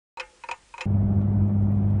Rockstar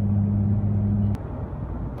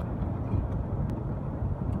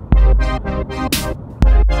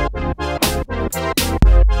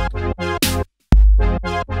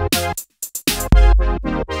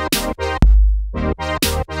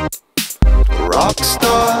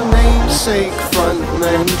namesake,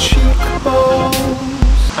 frontman cheekbones.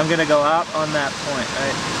 I'm gonna go out on that point,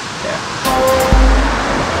 right? Yeah.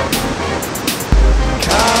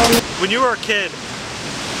 When you were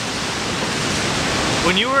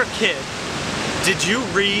a kid, did you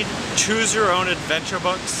read Choose Your Own Adventure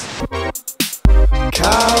books?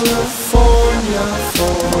 California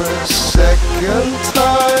for a second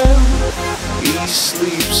time. He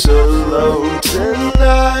sleeps alone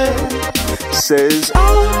tonight. Says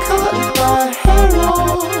I'll cut my hair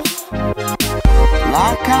off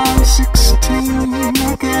like I'm 16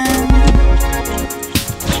 again.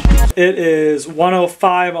 It is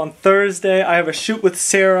 1:05 on Thursday. I have a shoot with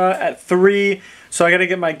Sarah at 3, so I gotta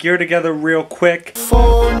get my gear together real quick.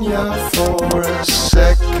 California for a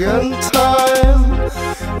second time.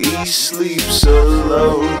 He sleeps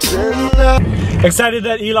alone tonight. Excited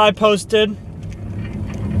that Eli posted.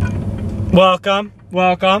 Welcome,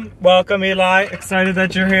 welcome, welcome Eli. Excited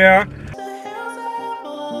that you're here.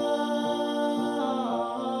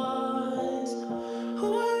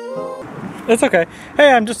 It's okay.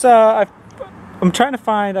 Hey, I'm just I'm trying to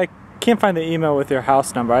find, I can't find the email with your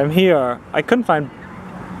house number. I'm here. I couldn't find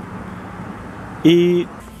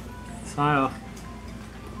Smile.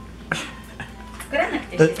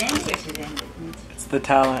 It's the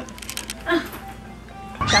talent.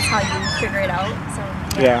 That's how you figure it out, so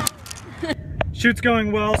yeah. Shoot's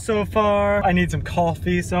going well so far. I need some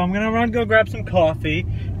coffee, so I'm gonna go grab some coffee,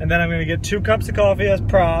 and then I'm gonna get 2 cups of coffee as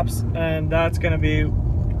props, and that's gonna be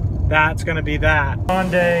that.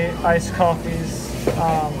 Grande iced coffees,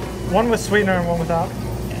 one with sweetener and one without.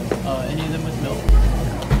 Any of them with milk.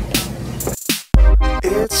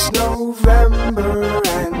 It's November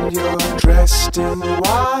and you're dressed in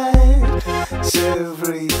white. Is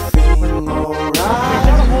everything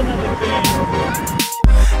alright?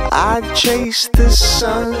 I chase the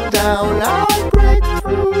sun down, I break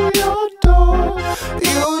through your door.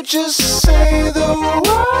 You just say the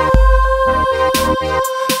word.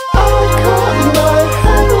 I cut my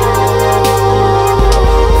hair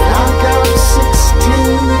off like I'm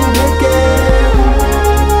 16 again.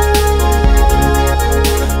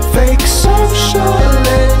 Fake social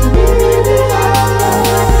and media,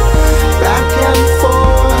 back and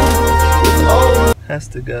forth with old. Has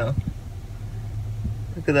to go.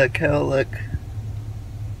 Look at that cow look.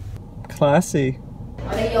 Classy.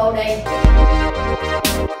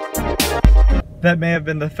 That may have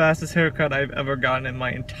been the fastest haircut I've ever gotten in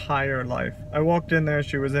my entire life. I walked in there,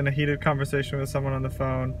 she was in a heated conversation with someone on the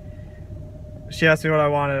phone. She asked me what I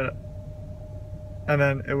wanted, and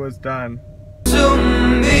then it was done.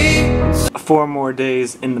 4 more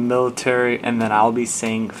days in the military, and then I'll be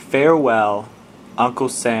saying farewell. Uncle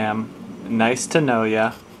Sam, nice to know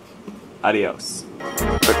ya. Adios.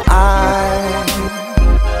 But I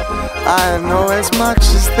know as much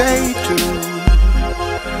as they do.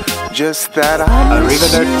 Just that I'm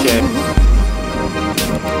Arrivederci.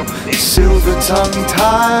 silver tongue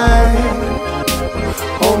tied,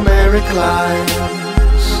 Homeric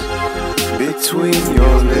lines between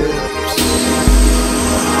your lips.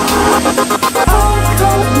 I'll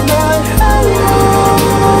cut my hair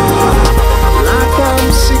off like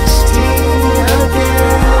I'm 16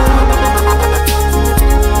 again.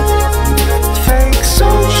 Fake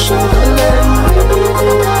social and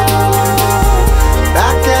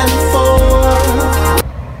back and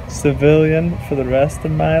forth. Civilian for the rest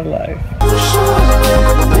of my life.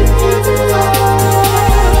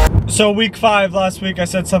 So week 5 last week I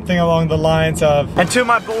said something along the lines of, and to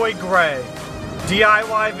my boy Gray,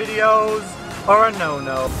 DIY videos are a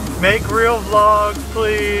no-no. Make real vlogs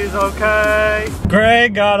please, okay? Gray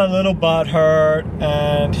got a little butthurt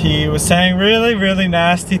and he was saying really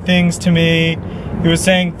nasty things to me. He was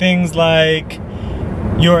saying things like,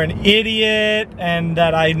 you're an idiot, and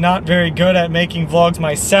that I'm not very good at making vlogs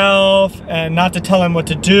myself, and not to tell him what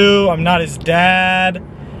to do, I'm not his dad.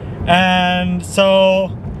 And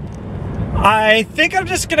so I think I'm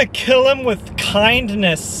just gonna kill him with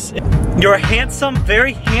kindness. You're a handsome,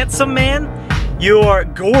 very handsome man. You are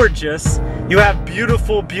gorgeous. You have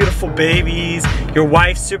beautiful, beautiful babies. Your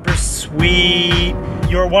wife's super sweet.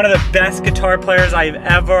 you're one of the best guitar players I've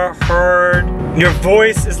ever heard. Your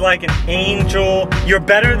voice is like an angel. You're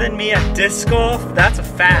better than me at disc golf. That's a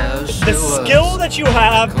fact. The skill that you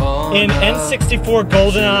have in N64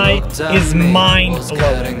 GoldenEye is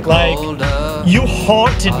mind-blowing. Like, you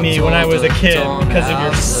haunted me when I was a kid because of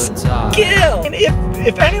your skill. And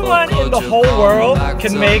if anyone in the whole world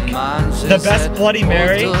can make the best Bloody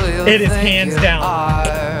Mary, it is hands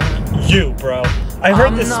down you, bro. I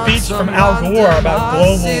heard this speech from Al Gore about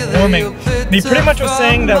global warming, and he pretty much was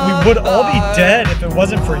saying that we would all be dead if it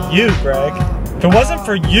wasn't for you, Greg. If it wasn't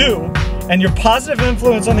for you and your positive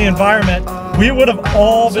influence on the environment, we would have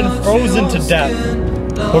all been frozen to death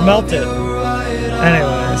or melted.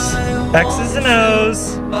 Anyways, X's and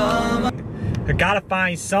O's. I gotta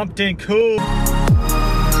find something cool.